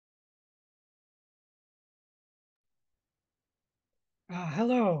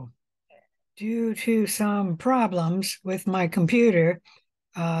Hello. Due to some problems with my computer,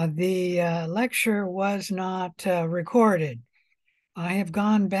 the lecture was not recorded. I have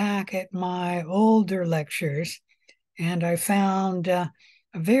gone back at my older lectures and I found a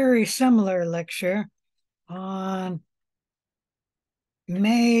very similar lecture on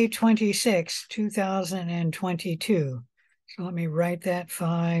May 26, 2022. So let me write that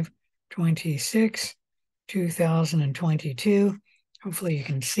 5/26, 2022. Hopefully you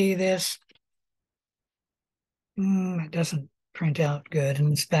can see this. It doesn't print out good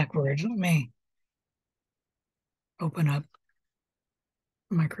and it's backwards. Let me open up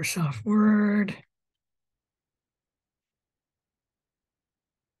Microsoft Word.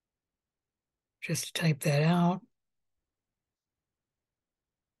 Just type that out.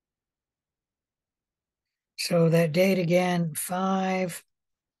 So that date again,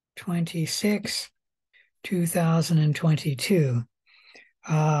 5/26, 2022.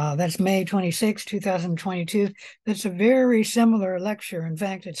 That's May 26, 2022. That's a very similar lecture. In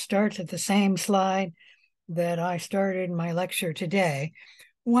fact, it starts at the same slide that I started my lecture today.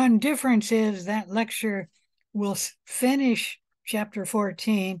 One difference is that lecture will finish chapter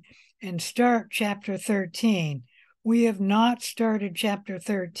 14 and start chapter 13. We have not started chapter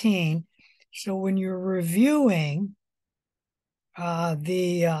 13. So when you're reviewing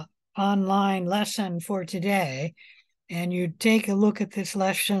the online lesson for today, and you take a look at this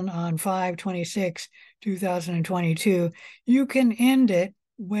lesson on 5/26, 2022, you can end it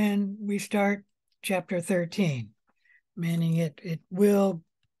when we start chapter 13, meaning it will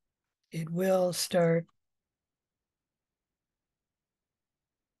start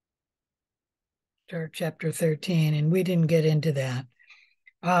chapter 13, and we didn't get into that.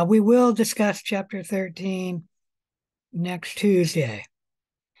 We will discuss chapter 13 next Tuesday.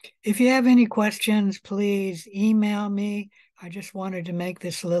 If you have any questions, please email me. I just wanted to make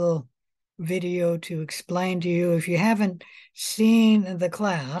this little video to explain to you. If you haven't seen the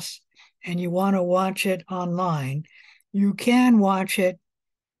class and you want to watch it online, you can watch it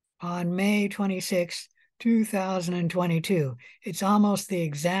on May 26, 2022. It's almost the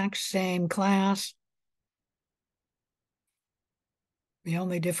exact same class. The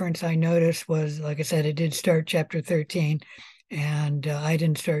only difference I noticed was, like I said, it did start chapter 13, and I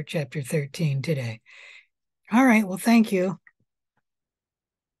didn't start chapter 13 today. All right, well, thank you.